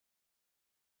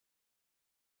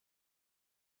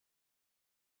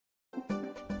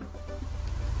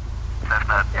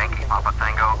Cessna Yankee Papa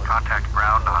Tango, contact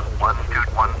ground on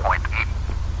 121.8.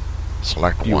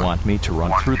 Select Do you 1. want me to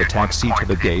run through the taxi to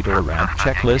the gate or ramp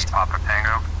checklist? Papa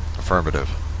Tango. Affirmative.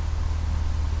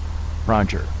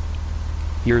 Roger.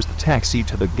 Here's the taxi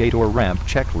to the gate or ramp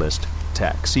checklist.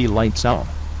 Taxi lights on.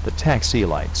 The taxi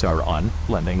lights are on,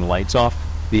 landing lights off.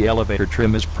 The elevator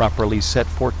trim is properly set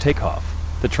for takeoff.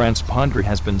 The transponder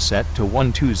has been set to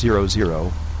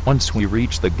 1200. Once we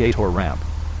reach the gate or ramp,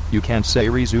 you can say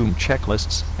resume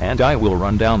checklists, and I will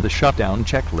run down the shutdown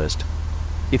checklist.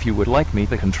 If you would like me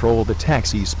to control the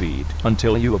taxi speed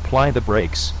until you apply the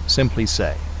brakes, simply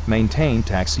say, maintain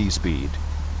taxi speed.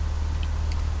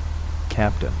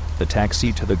 Captain, the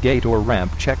taxi to the gate or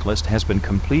ramp checklist has been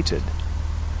completed.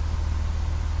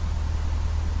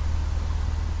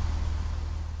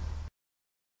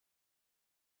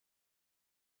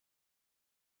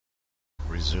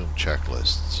 Resume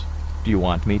checklists. Do you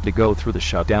want me to go through the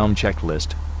shutdown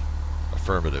checklist?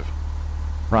 Affirmative.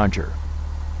 Roger.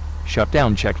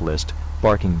 Shutdown checklist.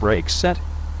 Parking brakes set.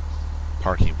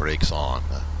 Parking brakes on.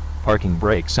 Parking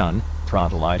brakes on.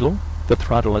 Throttle idle. The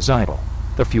throttle is idle.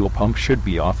 The fuel pump should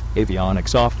be off.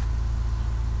 Avionics off.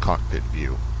 Cockpit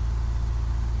view.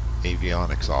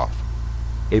 Avionics off.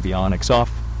 Avionics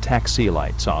off. Taxi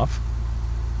lights off.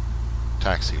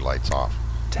 Taxi lights off.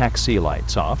 Taxi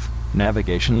lights off.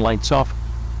 Navigation lights off.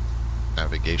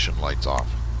 Navigation lights off.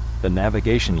 The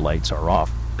navigation lights are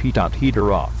off. Pitot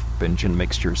heater off. Engine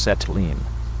mixture set to lean.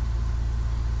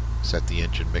 Set the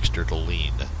engine mixture to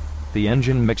lean. The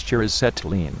engine mixture is set to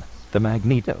lean. The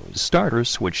magneto starter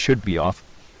switch should be off.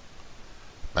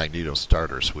 Magneto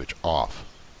starter switch off.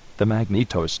 The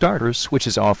magneto starter switch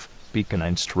is off. Beacon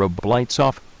and strobe lights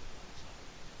off.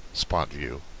 Spot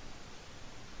view.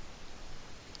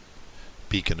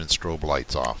 Beacon and strobe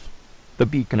lights off. The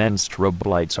beacon and strobe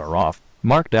lights are off.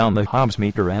 Mark down the Hobbs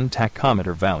meter and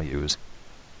tachometer values.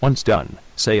 Once done,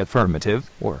 say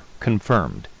affirmative or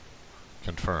confirmed.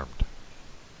 Confirmed.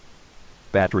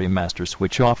 Battery master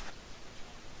switch off.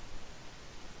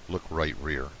 Look right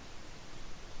rear.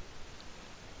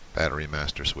 Battery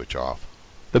master switch off.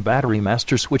 The battery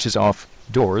master switch is off.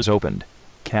 Doors opened.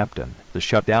 Captain, the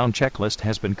shutdown checklist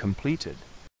has been completed.